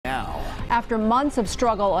After months of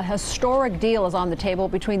struggle, a historic deal is on the table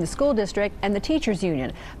between the school district and the teachers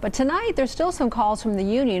union. But tonight, there's still some calls from the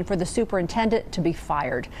union for the superintendent to be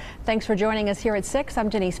fired. Thanks for joining us here at 6. I'm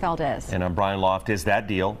Denise Valdez. And I'm Brian Loftus. That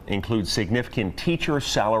deal includes significant teacher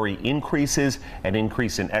salary increases, an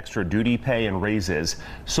increase in extra duty pay and raises.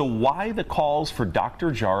 So why the calls for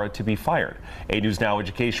Dr. Jara to be fired? 8 News Now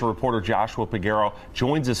education reporter Joshua Peguero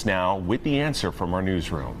joins us now with the answer from our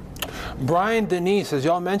newsroom. Brian, Denise, as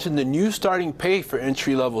y'all mentioned, the new starting pay for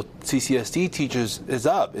entry-level CCSD teachers is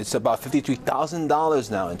up. It's about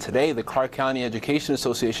 $53,000 now. And today, the Clark County Education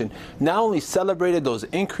Association not only celebrated those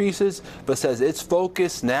increases, but says its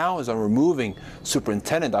focus now is on removing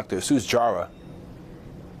Superintendent Dr. Jara.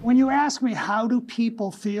 When you ask me how do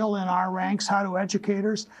people feel in our ranks, how do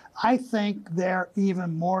educators, I think they're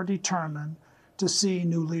even more determined to see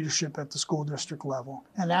new leadership at the school district level.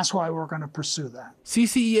 And that's why we're going to pursue that.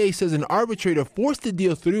 CCEA says an arbitrator forced the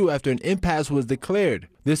deal through after an impasse was declared.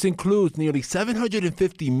 This includes nearly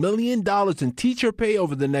 $750 million in teacher pay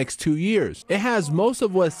over the next 2 years. It has most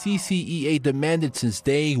of what CCEA demanded since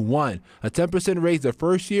day one, a 10% raise the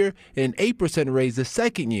first year and an 8% raise the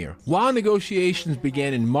second year. While negotiations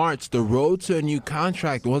began in March, the road to a new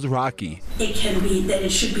contract was rocky. It can be that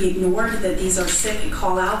it should be ignored, that these are sick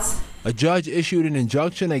call-outs. A judge issued an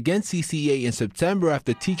injunction against CCEA in September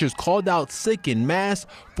after teachers called out sick en masse,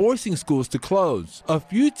 forcing schools to close. A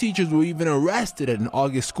few teachers were even arrested at an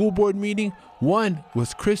August school board meeting. One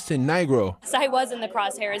was Kristen Nigro. I was in the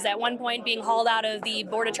crosshairs at one point, being hauled out of the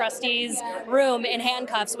Board of Trustees room in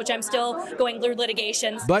handcuffs, which I'm still going through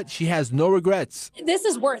litigation. But she has no regrets. This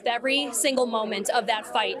is worth every single moment of that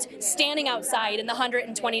fight, standing outside in the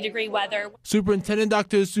 120-degree weather. Superintendent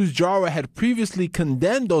Dr. Jara had previously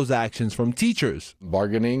condemned those actions from teachers.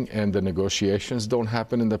 Bargaining and the negotiations don't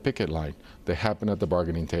happen in the picket line. They happen at the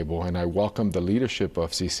bargaining table, and I welcome the leadership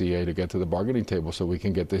of CCEA to get to the bargaining table so we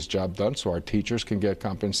can get this job done so our teachers can get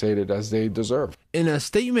compensated as they deserve. In a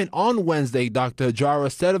statement on Wednesday, Dr. Jara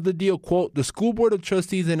said of the deal, quote, "The school board of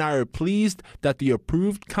trustees and I are pleased that the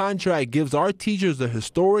approved contract gives our teachers the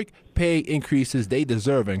historic pay increases they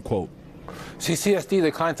deserve," end quote. CCSD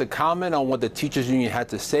declined to comment on what the teachers union had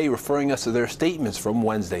to say, referring us to their statements from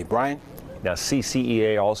Wednesday. Brian? Now,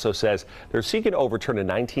 CCEA also says they're seeking to overturn a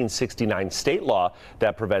 1969 state law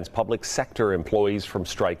that prevents public sector employees from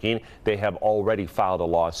striking. They have already filed a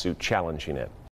lawsuit challenging it.